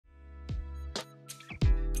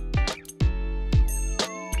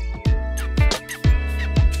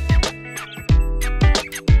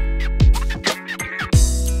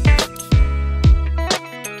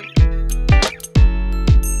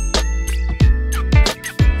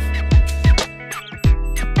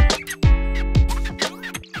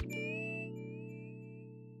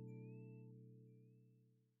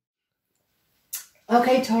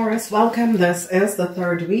Okay, Taurus, welcome. This is the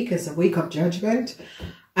third week. It's a week of judgment.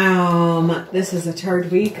 This is the third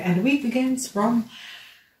week, and the week begins from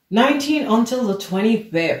 19 until the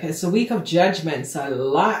 25th. It's a week of judgment. So a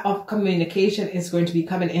lot of communication is going to be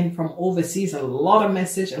coming in from overseas. A lot of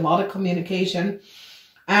message, a lot of communication.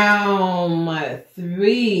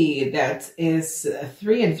 3, that is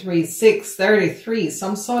 3 and 3, 6, 33.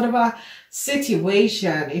 Some sort of a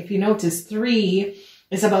situation. If you notice, 3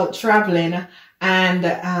 is about traveling.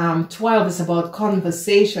 And 12 is about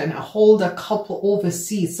conversation, a older couple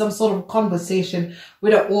overseas, some sort of conversation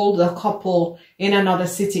with an older couple in another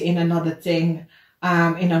city, in another thing,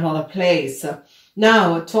 in another place.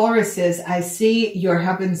 Now, Taurus says, I see you're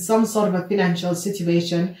having some sort of a financial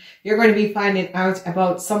situation. You're going to be finding out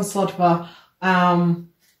about some sort of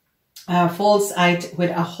a false light with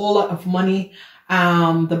a whole lot of money,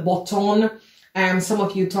 the button. Some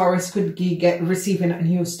of you Taurus could be receiving a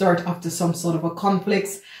new start after some sort of a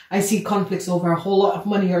conflicts. I see conflicts over a whole lot of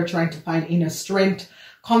money. You're trying to find inner strength.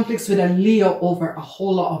 Conflicts with a Leo over a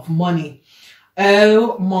whole lot of money.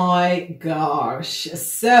 Oh my gosh.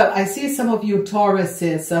 So I see some of you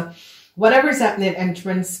Tauruses, whatever's happening and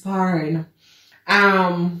transpiring.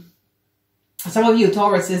 Some of you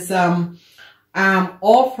Tauruses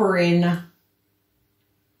offering,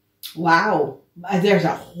 wow. There's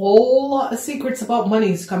a whole lot of secrets about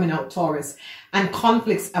money is coming out, Taurus, and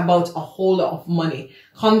conflicts about a whole lot of money,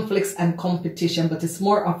 conflicts and competition, but it's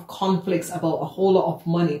more of conflicts about a whole lot of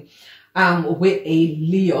money with a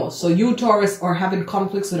Leo. So you Taurus are having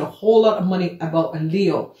conflicts with a whole lot of money about a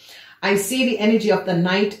Leo. I see the energy of the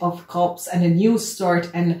Knight of Cups and a new start,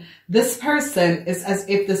 and this person is as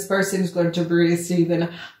if this person is going to be receiving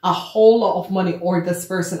a whole lot of money, or this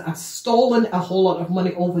person has stolen a whole lot of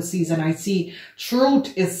money overseas, and I see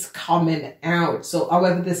truth is coming out. So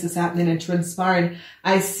however this is happening and transpiring,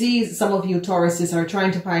 I see some of you Tauruses are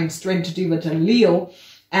trying to find strength to deal with a Leo,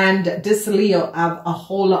 and this Leo have a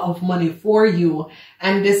whole lot of money for you,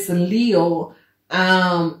 and this Leo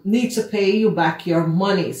need to pay you back your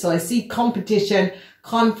money. So I see competition,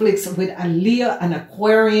 conflicts with a Leo and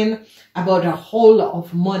Aquarian about a whole lot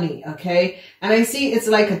of money, okay? And I see it's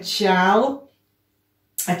like a child.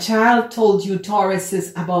 A child told you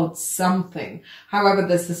Tauruses about something. However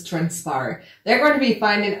this is transpired, they're going to be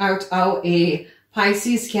finding out how a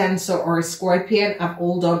Pisces, Cancer, or a Scorpion have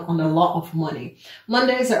hold on a lot of money.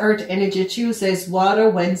 Monday is Earth energy, Tuesdays water,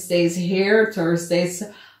 Wednesdays hair, Thursdays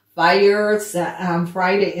fire,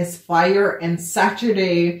 Friday is fire, and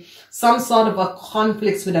Saturday some sort of a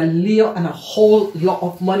conflicts with a Leo and a whole lot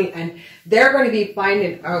of money, and they're going to be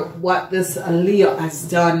finding out what this Leo has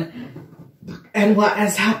done and what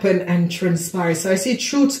has happened and transpired. So I see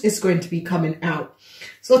truth is going to be coming out.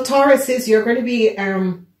 So Tauruses, you're going to be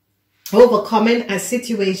overcoming a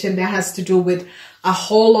situation that has to do with a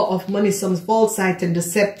whole lot of money, some false light and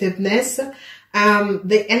deceptiveness.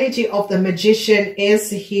 The energy of the Magician is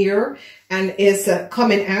here and is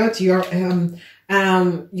coming out. You're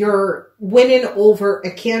winning over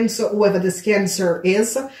a Cancer, whoever this Cancer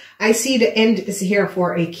is. I see the end is here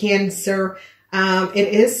for a Cancer. It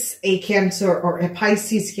is a Cancer or a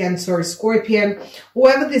Pisces, Cancer, or Scorpion.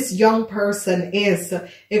 Whoever this young person is,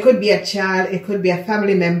 it could be a child, it could be a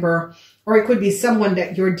family member, or it could be someone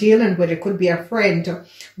that you're dealing with. It could be a friend.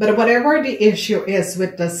 But whatever the issue is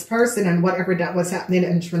with this person and whatever that was happening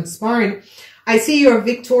and transpiring, I see you're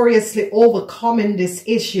victoriously overcoming this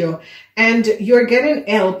issue. And you're getting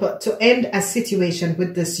help to end a situation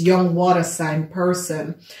with this young water sign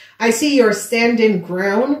person. I see you're standing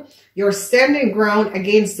ground. You're standing ground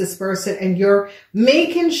against this person, and you're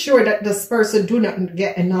making sure that this person do not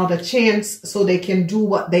get another chance so they can do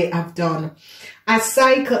what they have done. A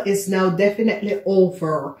cycle is now definitely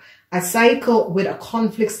over. A cycle with a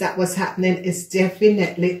conflict that was happening is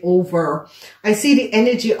definitely over. I see the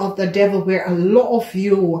energy of the devil where a lot of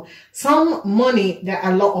you, some money that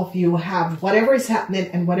a lot of you have, whatever is happening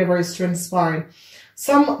and whatever is transpiring,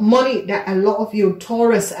 some money that a lot of you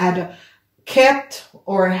Taurus had kept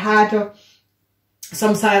or had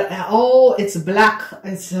some side, oh, it's black,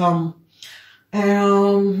 it's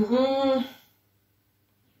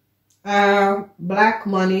black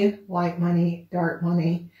money, white money, dark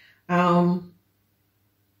money.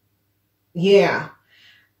 Yeah.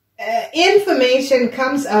 Information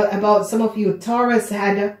comes out about some of you Taurus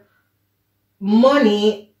had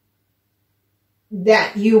money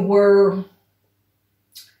that you were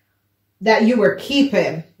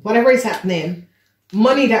keeping, whatever is happening,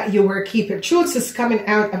 money that you were keeping. Truth is coming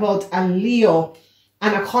out about a Leo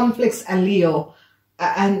and a conflicts, a Leo,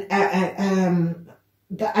 and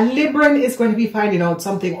a Libran is going to be finding out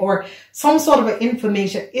something, or some sort of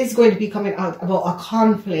information is going to be coming out about a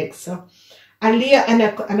conflict. So a Leo and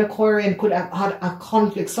an Aquarian could have had a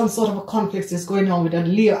conflict. Some sort of a conflict is going on with a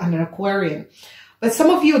Leo and an Aquarian. But some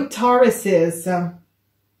of you Tauruses,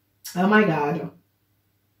 oh my God,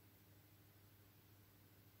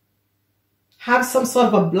 have some sort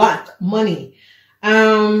of a black money.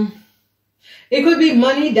 It could be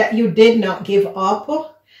money that you did not give up,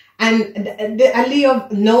 and a Leo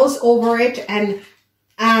knows over it, and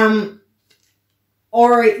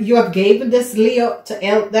or you have given this Leo to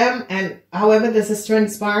help them, and however this is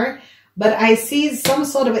transpired. But I see some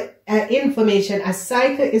sort of information. A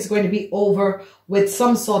cycle is going to be over with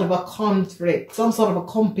some sort of a conflict, some sort of a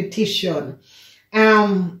competition.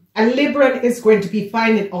 A Libran is going to be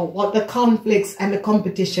finding out what the conflicts and the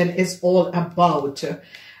competition is all about.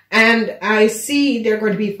 And I see they're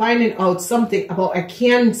going to be finding out something about a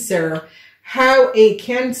Cancer, how a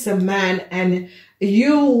Cancer man and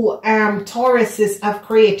you, Tauruses, have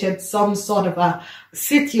created some sort of a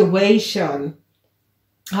situation.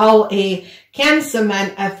 How a Cancer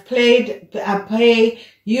man have pay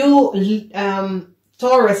you,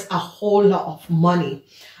 Taurus, a whole lot of money.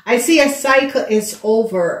 I see a cycle is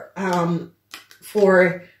over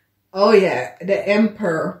for, oh yeah, the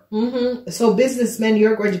Emperor. So businessmen,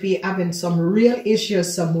 you're going to be having some real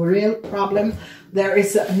issues, some real problem. There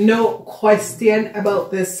is no question about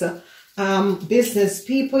this. Business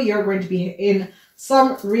people, you're going to be in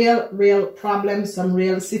some real problems, some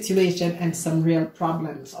real situation, and some real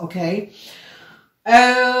problems, okay?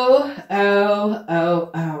 Oh.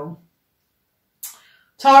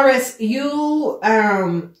 Taurus, you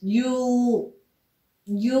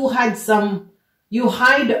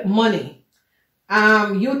hide money.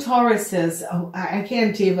 You Tauruses, I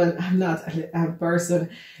can't even, I'm not a person.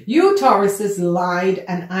 You Tauruses lied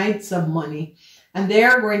and hide some money, and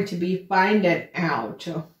they're going to be finding out.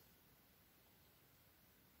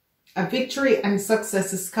 A victory and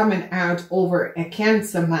success is coming out over a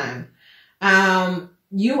Cancer man.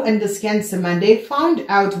 You and this Cancer man, they found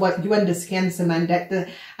out what you and this Cancer man, that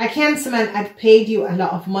a Cancer man had paid you a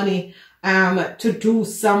lot of money to do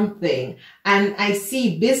something. And I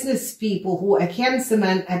see business people who a Cancer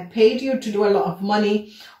man had paid you to do a lot of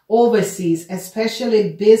money overseas,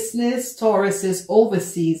 especially business Tauruses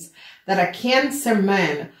overseas, that a Cancer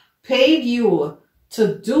man paid you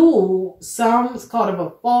to do some sort of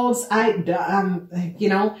a false, you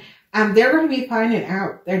know, and they're going to be finding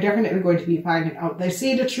out. They're definitely going to be finding out. They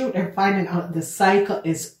see the truth. They're finding out the cycle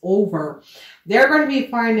is over. They're going to be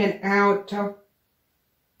finding out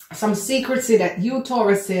some secrecy that you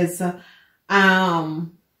Tauruses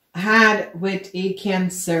had with a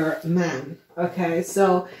Cancer man. Okay,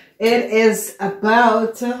 so it is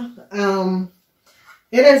about, it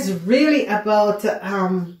is really about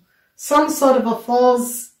some sort of a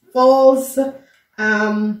false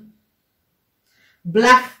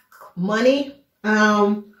black money,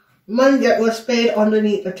 money that was paid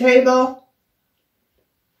underneath the table.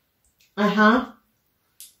 It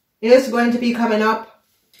is going to be coming up.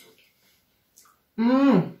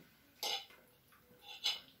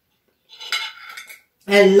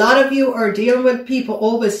 A lot of you are dealing with people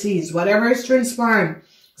overseas, whatever is transpiring,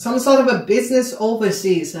 some sort of a business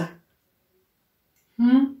overseas.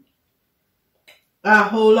 A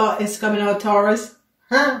whole lot is coming out, Taurus.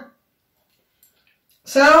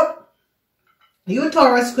 So, you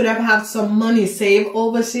Taurus could have had some money saved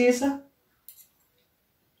overseas.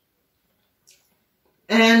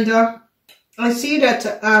 And I see that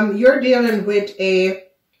you're dealing with a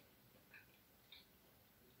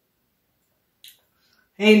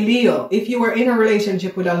Leo. If you were in a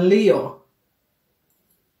relationship with a Leo,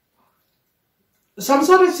 some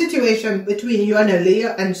sort of situation between you and a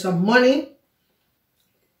Leo and some money,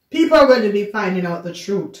 people are going to be finding out the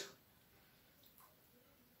truth.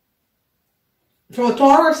 So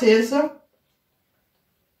Taurus is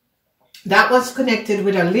that was connected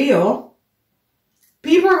with a Leo.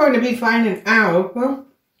 People are going to be finding out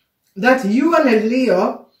that you and a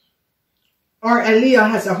Leo, or a Leo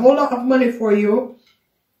has a whole lot of money for you,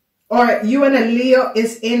 or you and a Leo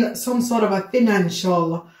is in some sort of a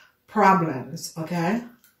financial problems, okay?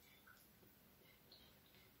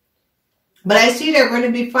 But I see they're going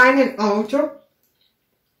to be finding out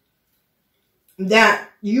that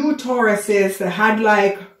you Tauruses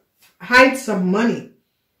hide some money.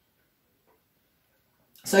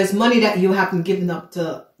 So it's money that you haven't given up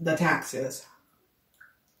to the taxes.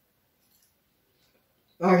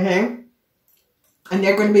 Okay? And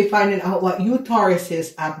they're going to be finding out what you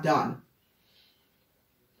Tauruses have done.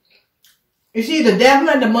 You see the devil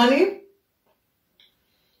and the money?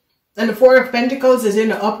 And the Four of Pentacles is in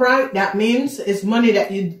the upright. That means it's money that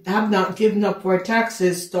you have not given up for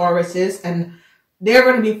taxes, Tauruses, and they're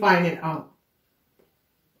going to be finding out.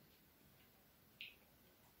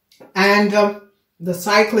 And the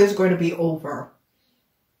cycle is going to be over.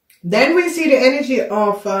 Then we see the energy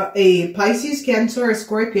of a Pisces, Cancer, or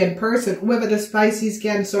Scorpion person, whoever this Pisces,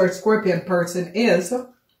 Cancer, or Scorpion person is.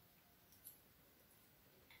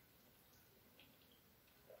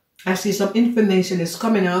 I see some information is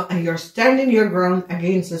coming out and you're standing your ground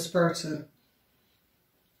against this person.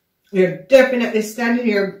 You're definitely standing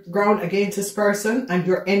your ground against this person and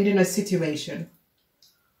you're ending a situation.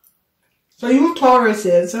 So you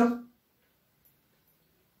Tauruses,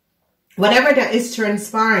 whatever that is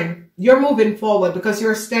transpiring, you're moving forward because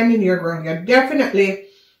you're standing your ground. You're definitely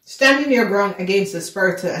standing your ground against this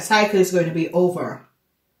person. A cycle is going to be over.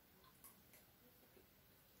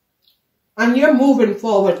 And you're moving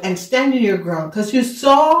forward and standing your ground because you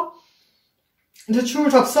saw the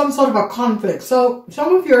truth of some sort of a conflict. So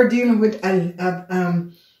some of you are dealing with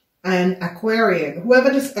an Aquarian. Whoever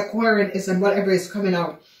this Aquarian is and whatever is coming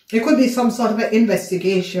out. It could be some sort of an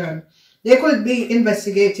investigation. They could be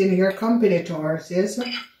investigating your company, Taurus. Yes?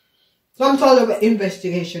 Some sort of an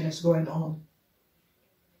investigation is going on.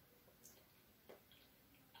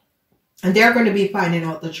 And they're going to be finding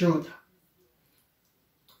out the truth.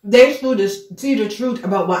 They should see the truth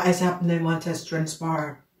about what has happened and what has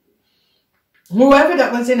transpired. Whoever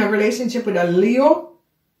that was in a relationship with a Leo,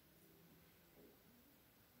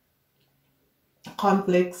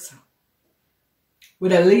 conflicts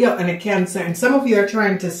with a Leo and a Cancer, and some of you are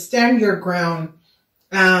trying to stand your ground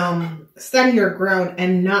and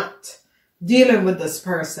not dealing with this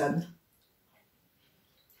person.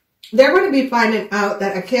 They're going to be finding out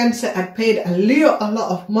that a Cancer had paid a Leo a lot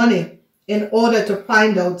of money in order to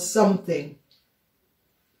find out something.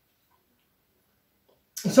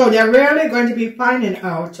 So they're really going to be finding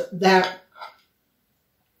out that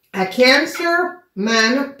a Cancer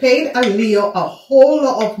man paid a Leo a whole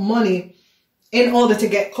lot of money in order to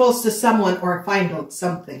get close to someone or find out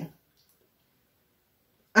something.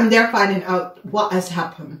 And they're finding out what has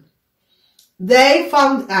happened. They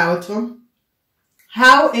found out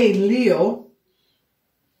how a Leo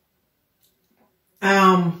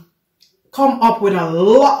come up with a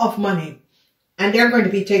lot of money, and they're going to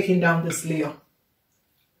be taking down this Leo.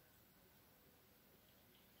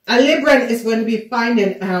 A Libran is going to be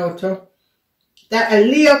finding out that a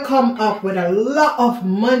Leo come up with a lot of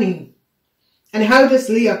money, and how this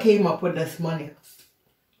Leo came up with this money.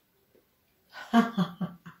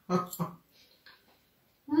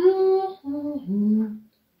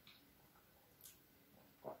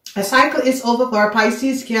 A cycle is over for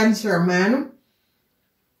Pisces, Cancer, man.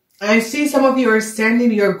 I see some of you are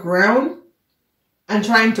standing your ground and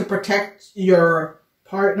trying to protect your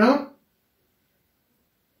partner.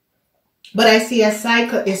 But I see a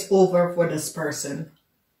cycle is over for this person.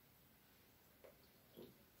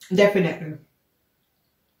 Definitely.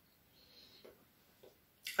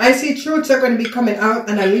 I see truths are going to be coming out,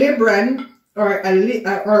 and a Libran or a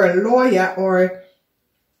lawyer or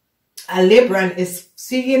a Libran is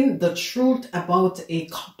seeing the truth about a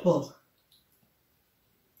couple.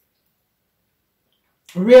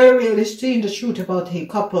 Really seeing the truth about a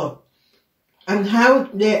couple and how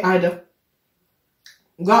they had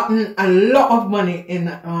gotten a lot of money in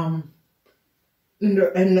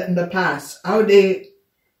the past. How they,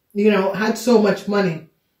 had so much money.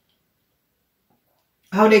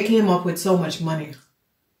 How they came up with so much money.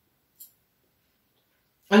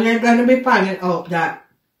 And they're going to be finding out that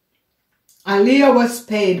a Leo was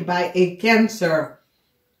paid by a Cancer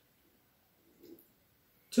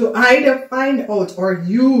to either find out or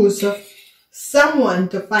use someone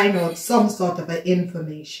to find out some sort of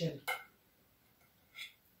information.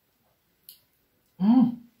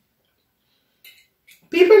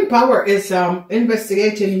 People in power is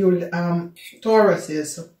investigating you,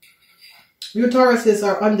 Tauruses. You Tauruses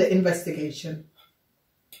are under investigation.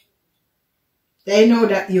 They know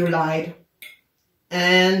that you lied.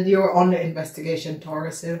 And you're under investigation,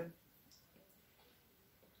 Taurus.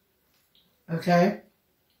 Okay?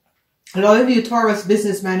 A lot of you Taurus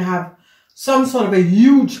businessmen have some sort of a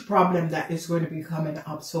huge problem that is going to be coming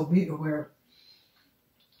up. So be aware.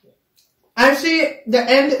 I see the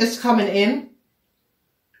end is coming in.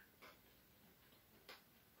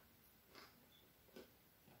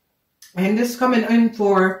 And this coming in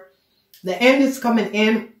for the end is coming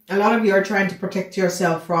in. A lot of you are trying to protect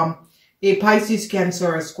yourself from a Pisces,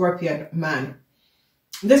 Cancer, or Scorpion man.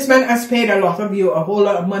 This man has paid a lot of you a whole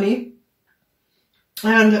lot of money.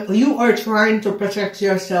 And you are trying to protect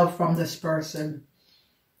yourself from this person.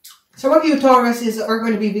 Some of you Tauruses are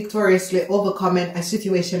going to be victoriously overcoming a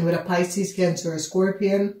situation with a Pisces, Cancer, or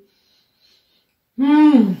Scorpion.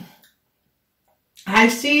 I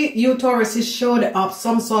see you Tauruses showed up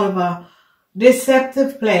some sort of a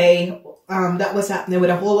deceptive play that was happening with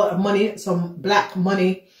a whole lot of money, some black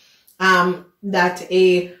money, that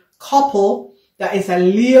a couple that is a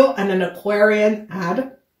Leo and an Aquarian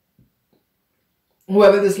had.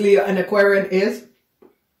 Whoever this Leo and Aquarian is,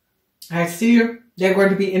 I see they're going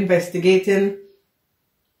to be investigating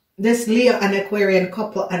this Leo and Aquarian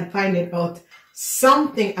couple and finding out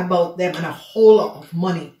something about them and a whole lot of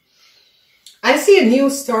money. I see a new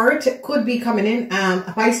start could be coming in.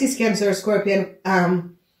 A Pisces, Cancer, Scorpion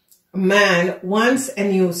man wants a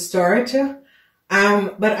new start.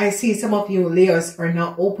 But I see some of you Leos are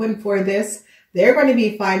not open for this. They're going to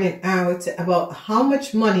be finding out about how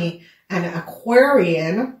much money an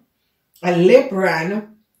Aquarian, a Libran,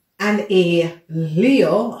 and a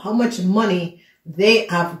Leo, how much money they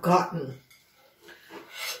have gotten.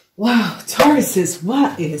 Wow, Tauruses,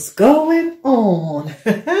 what is going on?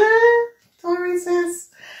 Tauruses.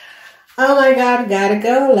 Oh my God, gotta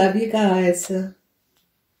go. Love you guys.